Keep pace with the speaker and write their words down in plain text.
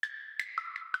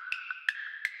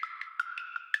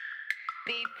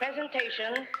The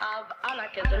presentation of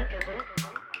anarchism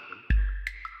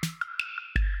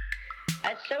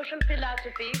as social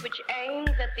philosophy which aims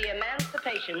at the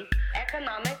emancipation,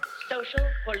 economic, social,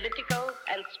 political,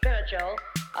 and spiritual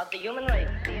of the human race.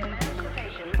 The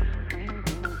emancipation.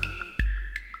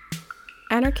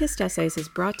 Anarchist Essays is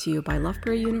brought to you by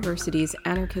Loughborough University's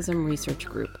Anarchism Research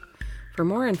Group. For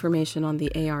more information on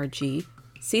the ARG,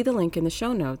 see the link in the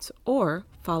show notes or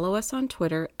follow us on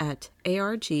Twitter at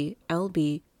ARGLBORO.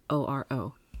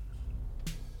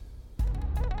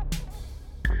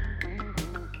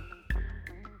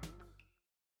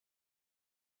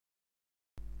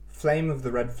 Flame of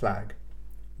the Red Flag: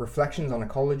 Reflections on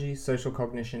Ecology, Social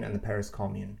Cognition, and the Paris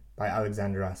Commune by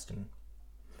Alexander Aston.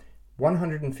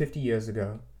 150 years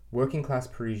ago, working-class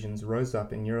Parisians rose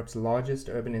up in Europe's largest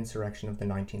urban insurrection of the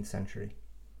 19th century.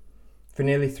 For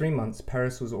nearly 3 months,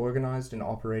 Paris was organized and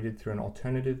operated through an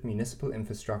alternative municipal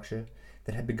infrastructure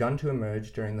that had begun to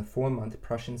emerge during the 4-month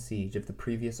Prussian siege of the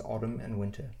previous autumn and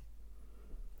winter.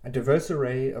 A diverse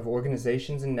array of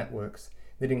organizations and networks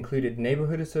that included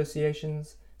neighborhood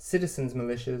associations, citizens'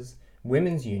 militias,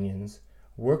 women's unions,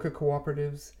 worker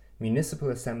cooperatives, municipal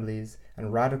assemblies,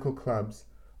 and radical clubs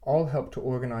all helped to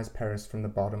organize Paris from the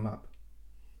bottom up.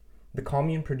 The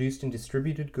Commune produced and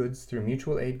distributed goods through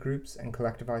mutual aid groups and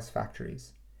collectivized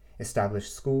factories,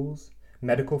 established schools,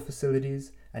 medical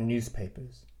facilities, and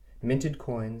newspapers, minted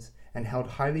coins, and held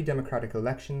highly democratic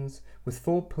elections with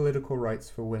full political rights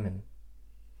for women.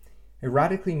 A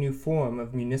radically new form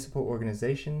of municipal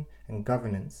organization and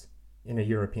governance, in a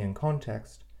European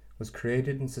context, was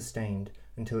created and sustained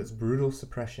until its brutal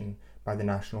suppression by the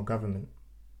national government.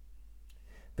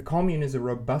 The Commune is a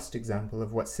robust example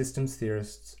of what systems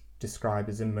theorists describe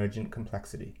as emergent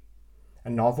complexity, a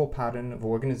novel pattern of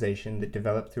organization that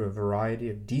developed through a variety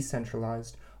of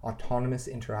decentralized, autonomous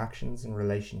interactions and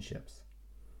relationships.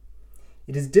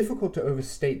 It is difficult to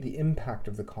overstate the impact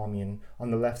of the Commune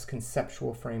on the left's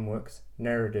conceptual frameworks,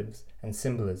 narratives, and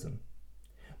symbolism.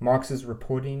 Marx's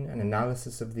reporting and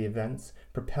analysis of the events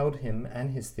propelled him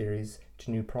and his theories to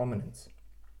new prominence.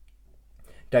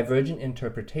 Divergent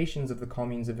interpretations of the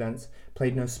Commune's events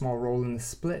played no small role in the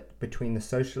split between the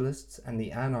socialists and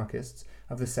the anarchists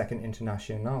of the Second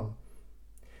Internationale.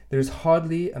 There is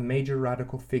hardly a major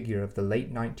radical figure of the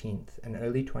late 19th and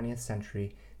early 20th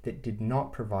century that did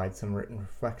not provide some written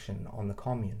reflection on the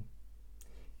Commune.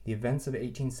 The events of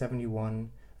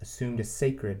 1871 assumed a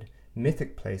sacred,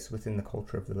 mythic place within the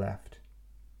culture of the left.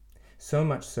 So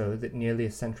much so that nearly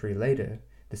a century later,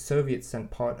 the Soviets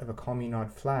sent part of a communard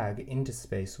flag into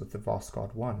space with the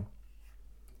Voskhod 1.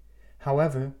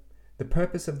 However, the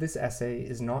purpose of this essay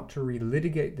is not to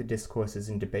relitigate the discourses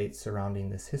and debates surrounding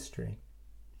this history.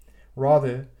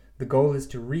 Rather, the goal is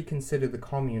to reconsider the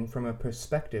Commune from a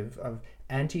perspective of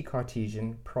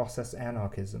anti-Cartesian process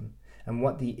anarchism and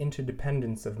what the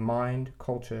interdependence of mind,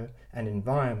 culture, and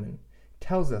environment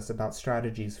tells us about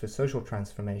strategies for social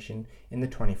transformation in the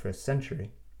 21st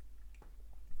century.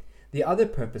 The other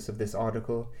purpose of this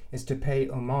article is to pay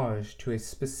homage to a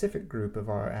specific group of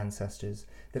our ancestors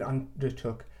that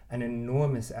undertook an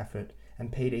enormous effort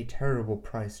and paid a terrible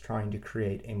price trying to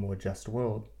create a more just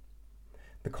world.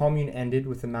 The Commune ended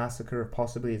with the massacre of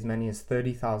possibly as many as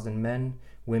 30,000 men,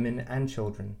 women, and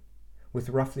children, with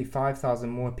roughly 5,000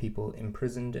 more people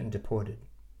imprisoned and deported.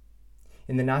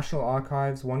 In the National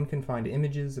Archives, one can find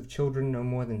images of children no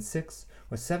more than 6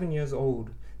 or 7 years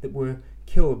old that were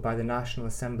killed by the National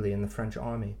Assembly and the French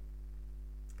army.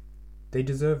 They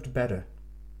deserved better.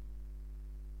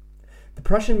 The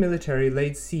Prussian military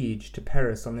laid siege to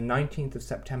Paris on the 19th of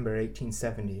September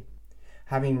 1870,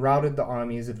 having routed the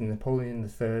armies of Napoleon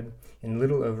III in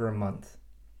little over a month.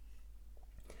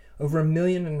 Over 1.5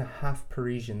 million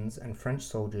Parisians and French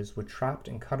soldiers were trapped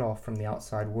and cut off from the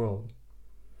outside world.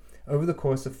 Over the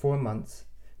course of 4 months,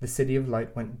 the City of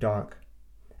Light went dark.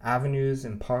 Avenues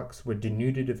and parks were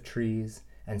denuded of trees,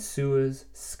 and sewers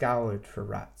scoured for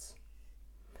rats.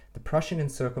 The Prussian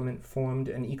encirclement formed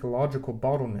an ecological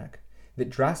bottleneck that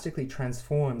drastically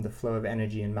transformed the flow of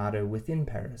energy and matter within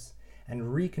Paris and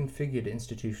reconfigured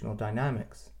institutional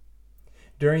dynamics.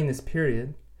 During this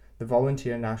period, the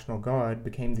Volunteer National Guard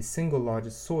became the single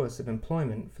largest source of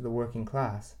employment for the working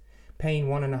class, paying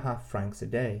 1.5 francs a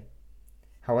day.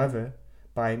 However,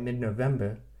 by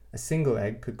mid-November, a single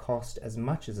egg could cost as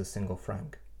much as a single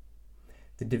franc.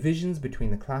 The divisions between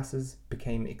the classes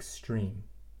became extreme.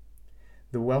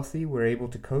 The wealthy were able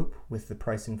to cope with the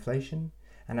price inflation,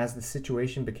 and as the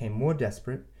situation became more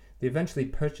desperate, they eventually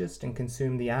purchased and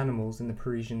consumed the animals in the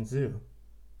Parisian zoo.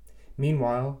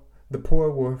 Meanwhile, the poor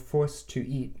were forced to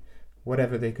eat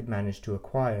whatever they could manage to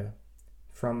acquire,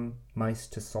 from mice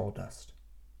to sawdust.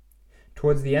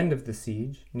 Towards the end of the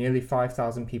siege, nearly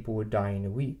 5,000 people were dying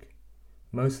a week,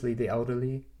 mostly the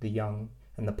elderly, the young,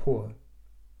 and the poor.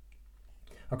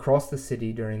 Across the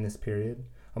city during this period,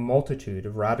 a multitude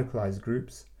of radicalized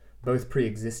groups, both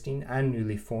pre-existing and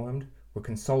newly formed, were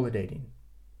consolidating.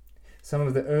 Some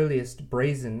of the earliest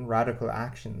brazen radical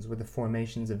actions were the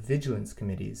formations of vigilance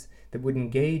committees that would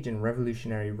engage in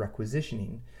revolutionary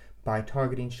requisitioning by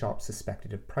targeting shops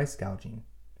suspected of price gouging.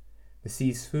 The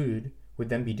seized food would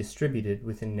then be distributed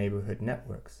within neighborhood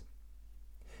networks.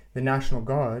 The National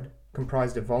Guard,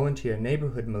 comprised of volunteer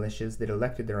neighborhood militias that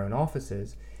elected their own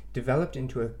officers, developed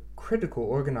into a critical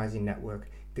organizing network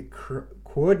that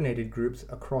coordinated groups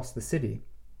across the city.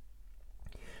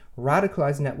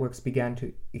 Radicalized networks began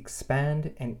to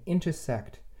expand and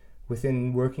intersect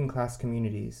within working class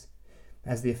communities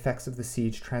as the effects of the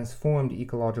siege transformed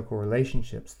ecological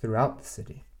relationships throughout the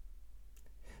city.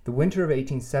 The winter of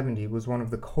 1870 was one of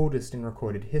the coldest in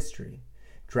recorded history,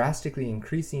 drastically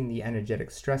increasing the energetic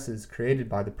stresses created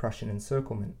by the Prussian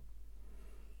encirclement.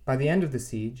 By the end of the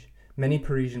siege, many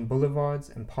Parisian boulevards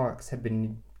and parks had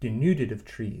been denuded of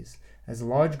trees, as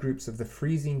large groups of the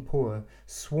freezing poor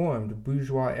swarmed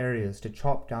bourgeois areas to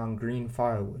chop down green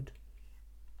firewood.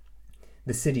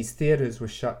 The city's theaters were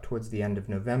shut towards the end of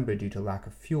November due to lack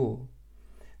of fuel.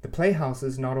 The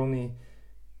playhouses not only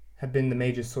had been the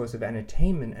major source of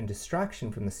entertainment and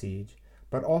distraction from the siege,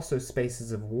 but also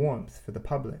spaces of warmth for the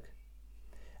public.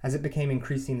 As it became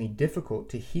increasingly difficult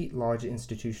to heat large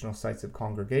institutional sites of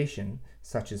congregation,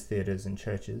 such as theaters and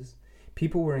churches,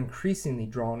 people were increasingly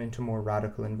drawn into more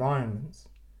radical environments.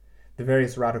 The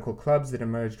various radical clubs that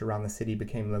emerged around the city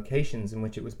became locations in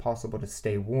which it was possible to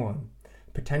stay warm,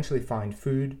 potentially find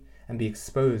food, and be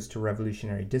exposed to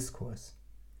revolutionary discourse.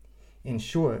 In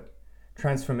short,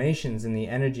 transformations in the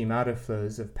energy matter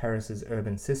flows of Paris's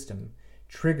urban system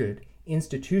triggered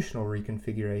institutional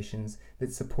reconfigurations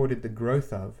that supported the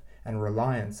growth of and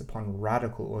reliance upon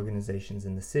radical organizations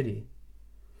in the city.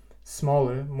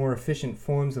 Smaller, more efficient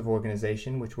forms of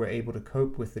organization which were able to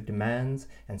cope with the demands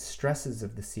and stresses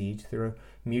of the siege through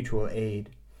mutual aid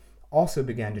also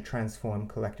began to transform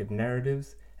collective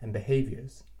narratives and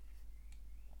behaviors.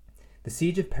 The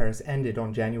siege of Paris ended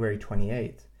on January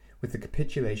 28th with the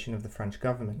capitulation of the French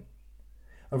government.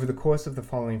 Over the course of the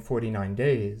following 49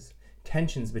 days,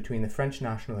 tensions between the French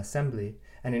National Assembly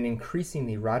and an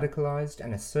increasingly radicalized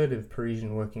and assertive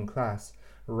Parisian working class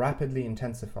rapidly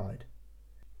intensified.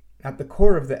 At the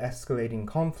core of the escalating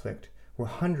conflict were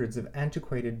hundreds of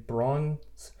antiquated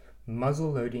bronze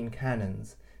muzzle-loading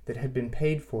cannons that had been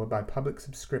paid for by public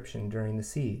subscription during the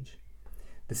siege.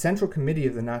 The Central Committee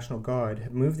of the National Guard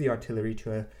had moved the artillery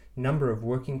to a number of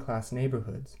working-class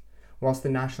neighborhoods, whilst the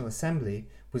National Assembly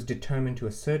was determined to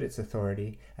assert its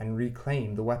authority and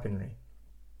reclaim the weaponry.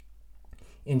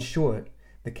 In short,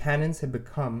 the cannons had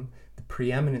become the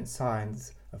preeminent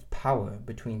signs of power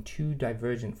between two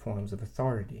divergent forms of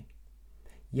authority.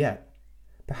 Yet,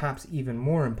 perhaps even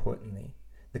more importantly,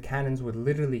 the cannons were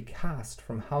literally cast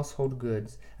from household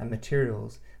goods and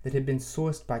materials that had been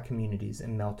sourced by communities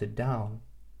and melted down.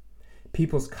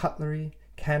 People's cutlery,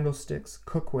 candlesticks,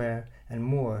 cookware, and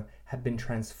more had been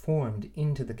transformed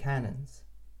into the cannons.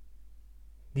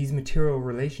 These material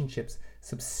relationships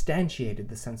substantiated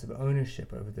the sense of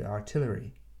ownership over the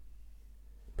artillery.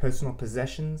 Personal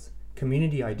possessions,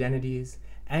 community identities,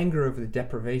 anger over the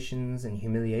deprivations and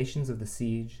humiliations of the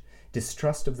siege,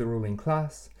 distrust of the ruling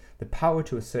class, the power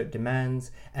to assert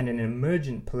demands, and an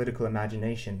emergent political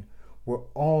imagination were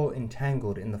all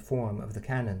entangled in the form of the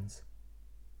cannons.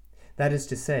 That is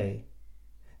to say,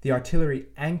 the artillery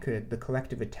anchored the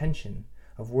collective attention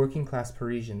of working-class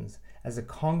Parisians as a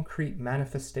concrete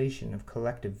manifestation of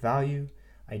collective value,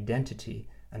 identity,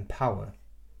 and power.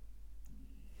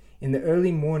 In the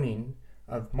early morning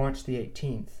of March the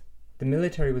 18th, the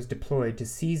military was deployed to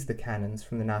seize the cannons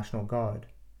from the National Guard.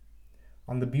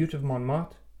 On the butte of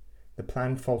Montmartre, the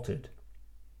plan faltered.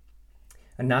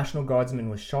 A National Guardsman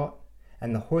was shot,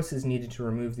 and the horses needed to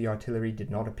remove the artillery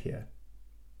did not appear.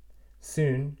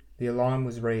 Soon, the alarm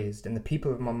was raised, and the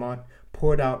people of Montmartre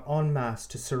poured out en masse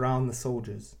to surround the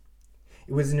soldiers.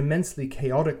 It was an immensely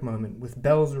chaotic moment, with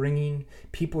bells ringing,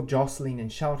 people jostling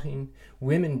and shouting,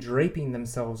 women draping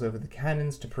themselves over the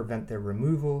cannons to prevent their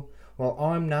removal, while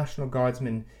armed National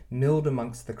Guardsmen milled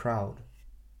amongst the crowd.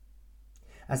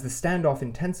 As the standoff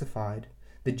intensified,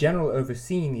 the general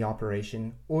overseeing the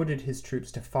operation ordered his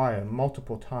troops to fire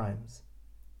multiple times.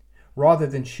 Rather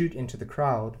than shoot into the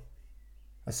crowd,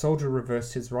 a soldier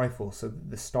reversed his rifle so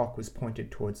that the stock was pointed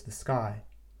towards the sky.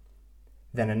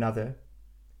 Then another,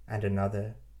 and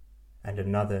another, and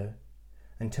another,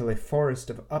 until a forest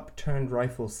of upturned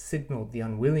rifles signaled the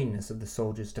unwillingness of the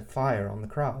soldiers to fire on the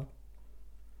crowd.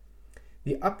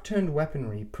 The upturned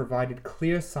weaponry provided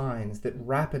clear signs that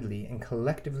rapidly and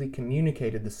collectively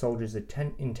communicated the soldiers'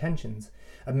 intentions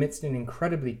amidst an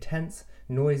incredibly tense,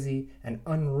 noisy, and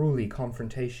unruly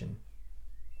confrontation.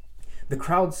 The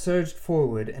crowd surged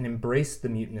forward and embraced the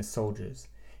mutinous soldiers,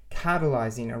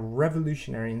 catalyzing a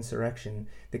revolutionary insurrection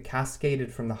that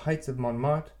cascaded from the heights of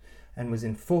Montmartre and was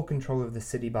in full control of the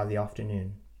city by the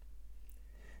afternoon.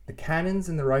 The cannons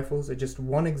and the rifles are just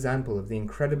one example of the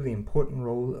incredibly important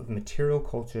role of material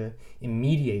culture in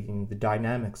mediating the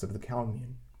dynamics of the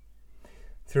commune.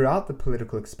 Throughout the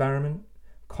political experiment,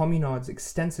 communards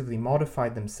extensively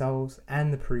modified themselves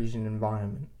and the Parisian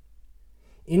environment.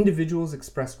 Individuals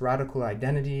expressed radical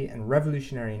identity and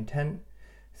revolutionary intent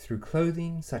through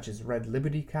clothing such as red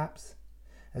liberty caps,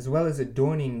 as well as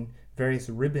adorning various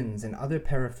ribbons and other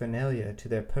paraphernalia to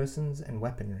their persons and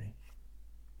weaponry.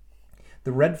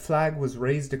 The red flag was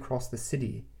raised across the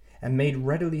city and made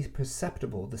readily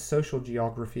perceptible the social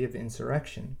geography of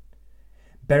insurrection.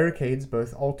 Barricades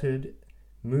both altered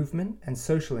movement and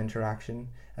social interaction,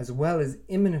 as well as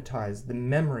immanentized the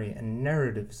memory and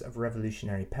narratives of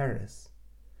revolutionary Paris.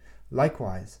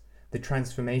 Likewise, the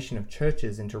transformation of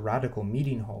churches into radical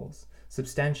meeting halls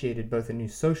substantiated both a new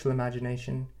social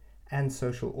imagination and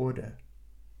social order.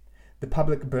 The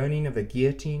public burning of the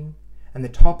guillotine and the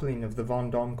toppling of the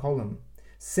Vendôme column,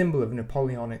 symbol of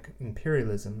Napoleonic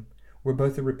imperialism, were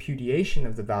both a repudiation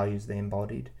of the values they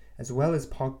embodied, as well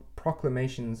as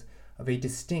proclamations of a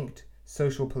distinct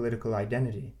social political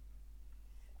identity.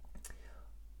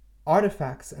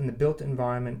 Artifacts and the built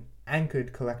environment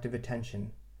anchored collective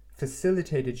attention,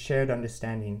 facilitated shared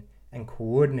understanding, and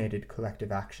coordinated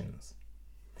collective actions.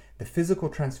 The physical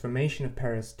transformation of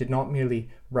Paris did not merely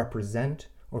represent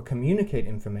or communicate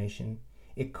information,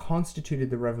 it constituted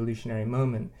the revolutionary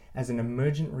moment as an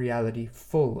emergent reality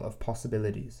full of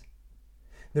possibilities.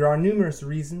 There are numerous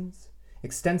reasons,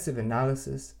 extensive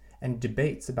analysis, and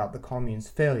debates about the Commune's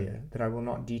failure that I will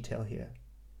not detail here.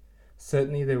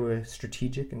 Certainly there were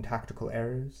strategic and tactical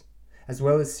errors, as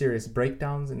well as serious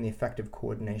breakdowns in the effective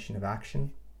coordination of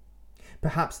action.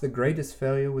 Perhaps the greatest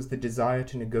failure was the desire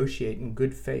to negotiate in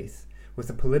good faith with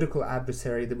a political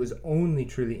adversary that was only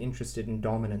truly interested in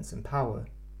dominance and power.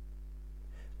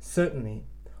 Certainly,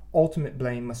 ultimate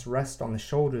blame must rest on the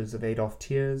shoulders of Adolphe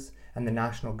Thiers and the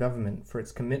national government for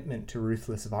its commitment to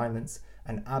ruthless violence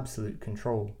and absolute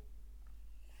control.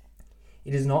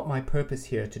 It is not my purpose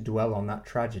here to dwell on that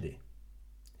tragedy.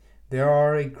 There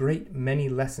are a great many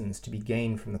lessons to be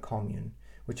gained from the Commune,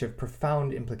 which have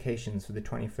profound implications for the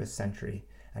 21st century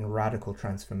and radical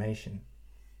transformation.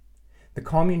 The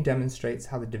Commune demonstrates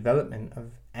how the development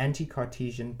of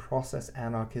anti-Cartesian process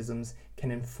anarchisms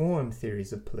can inform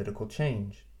theories of political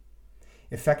change.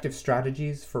 Effective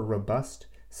strategies for robust,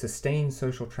 sustained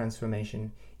social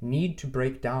transformation need to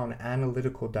break down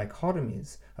analytical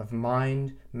dichotomies of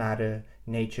mind, matter,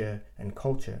 nature, and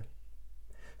culture.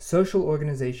 Social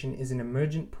organization is an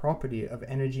emergent property of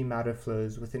energy-matter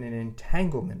flows within an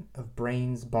entanglement of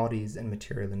brains, bodies, and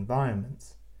material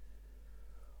environments.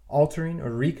 Altering or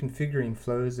reconfiguring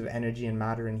flows of energy and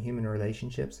matter in human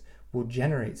relationships will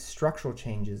generate structural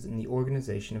changes in the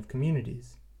organization of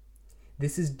communities.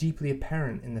 This is deeply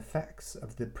apparent in the effects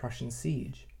of the Prussian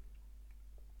siege.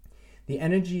 The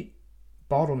energy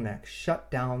bottleneck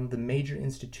shut down the major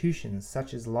institutions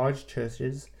such as large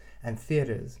churches and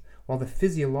theaters, while the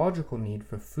physiological need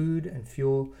for food and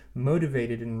fuel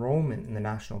motivated enrollment in the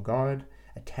National Guard,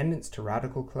 attendance to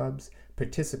radical clubs,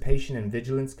 participation in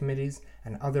vigilance committees,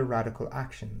 and other radical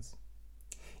actions.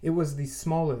 It was the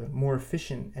smaller, more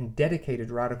efficient, and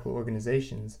dedicated radical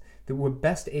organizations that were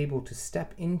best able to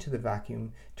step into the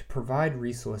vacuum to provide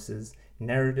resources,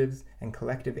 narratives, and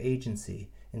collective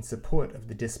agency in support of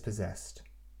the dispossessed.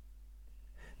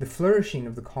 The flourishing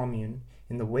of the Commune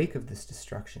in the wake of this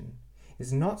destruction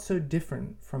is not so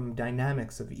different from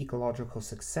dynamics of ecological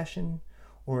succession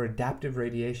or adaptive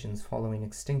radiations following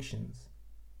extinctions.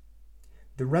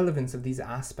 The relevance of these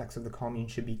aspects of the Commune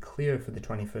should be clear for the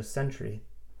 21st century.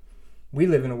 We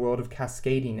live in a world of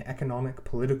cascading economic,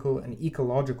 political, and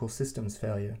ecological systems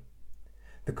failure.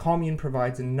 The Commune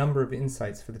provides a number of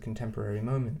insights for the contemporary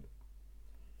moment.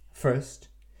 First,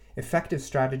 effective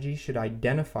strategy should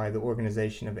identify the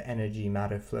organization of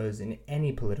energy-matter flows in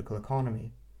any political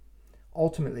economy.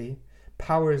 Ultimately,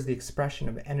 power is the expression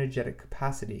of energetic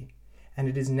capacity, and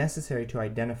it is necessary to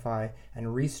identify and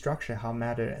restructure how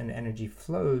matter and energy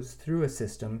flows through a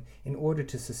system in order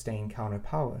to sustain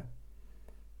counterpower.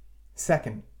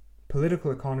 Second,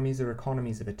 political economies are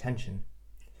economies of attention.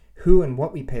 Who and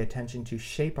what we pay attention to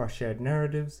shape our shared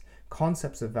narratives,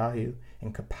 concepts of value,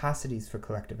 and capacities for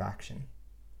collective action.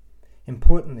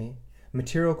 Importantly,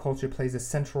 material culture plays a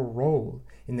central role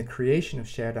in the creation of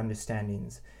shared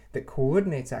understandings that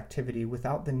coordinates activity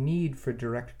without the need for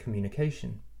direct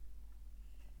communication.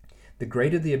 The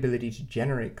greater the ability to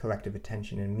generate collective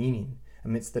attention and meaning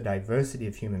amidst the diversity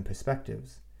of human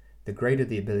perspectives, the greater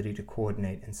the ability to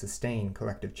coordinate and sustain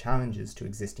collective challenges to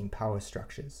existing power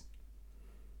structures.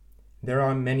 There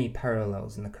are many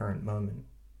parallels in the current moment.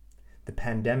 The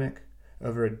pandemic,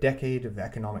 over a decade of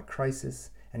economic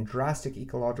crisis, and drastic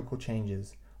ecological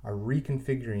changes are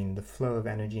reconfiguring the flow of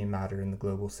energy and matter in the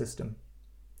global system.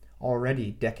 Already,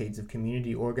 decades of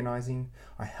community organizing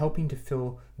are helping to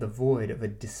fill the void of a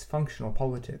dysfunctional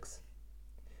politics.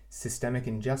 Systemic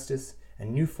injustice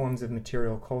and new forms of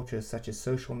material culture such as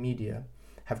social media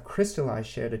have crystallized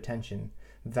shared attention,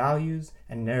 values,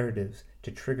 and narratives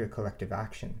to trigger collective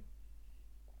action.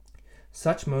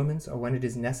 Such moments are when it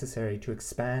is necessary to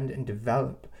expand and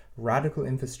develop radical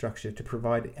infrastructure to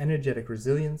provide energetic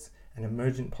resilience and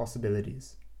emergent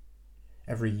possibilities.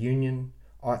 Every union,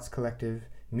 arts collective,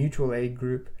 mutual aid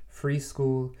group, free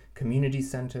school, community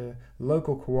center,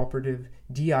 local cooperative,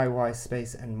 DIY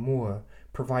space, and more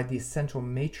provide the essential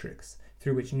matrix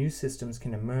through which new systems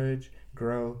can emerge,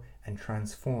 grow, and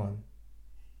transform.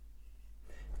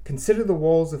 Consider the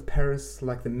walls of Paris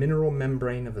like the mineral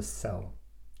membrane of a cell.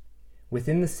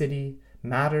 Within the city,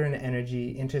 matter and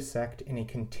energy intersect in a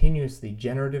continuously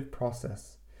generative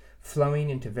process, flowing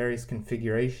into various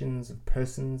configurations of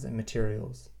persons and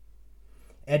materials.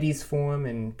 Eddies form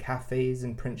in cafes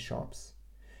and print shops,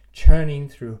 churning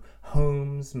through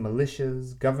homes,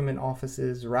 militias, government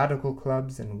offices, radical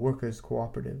clubs, and workers'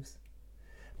 cooperatives.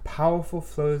 Powerful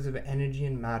flows of energy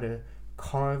and matter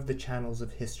carve the channels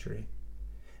of history.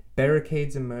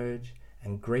 Barricades emerge,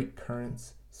 and great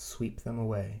currents sweep them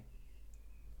away.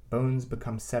 Bones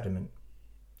become sediment.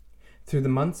 Through the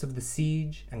months of the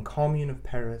siege and commune of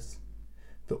Paris,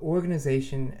 the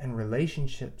organization and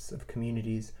relationships of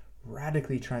communities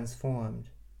radically transformed.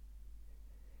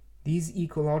 These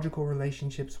ecological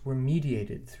relationships were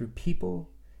mediated through people,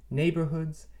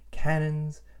 neighborhoods,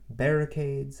 cannons,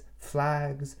 barricades,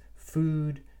 flags,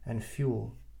 food, and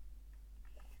fuel.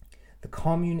 The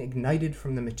commune ignited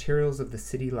from the materials of the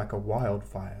city like a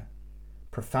wildfire,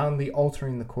 profoundly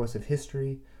altering the course of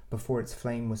history before its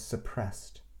flame was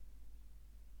suppressed,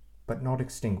 but not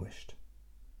extinguished.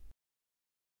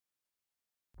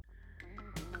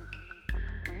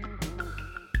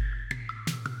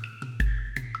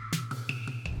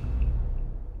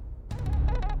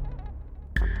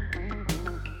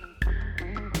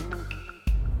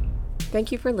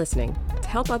 Thank you for listening. To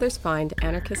help others find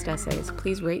Anarchist Essays,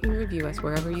 please rate and review us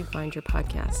wherever you find your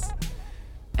podcasts.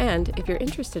 And if you're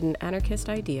interested in anarchist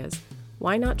ideas,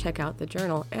 why not check out the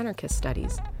journal Anarchist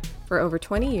Studies? For over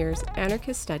 20 years,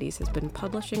 Anarchist Studies has been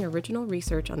publishing original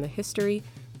research on the history,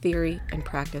 theory, and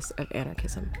practice of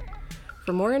anarchism.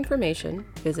 For more information,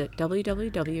 visit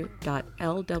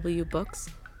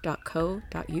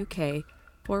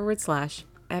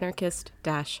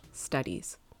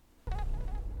www.lwbooks.co.uk/anarchist-studies.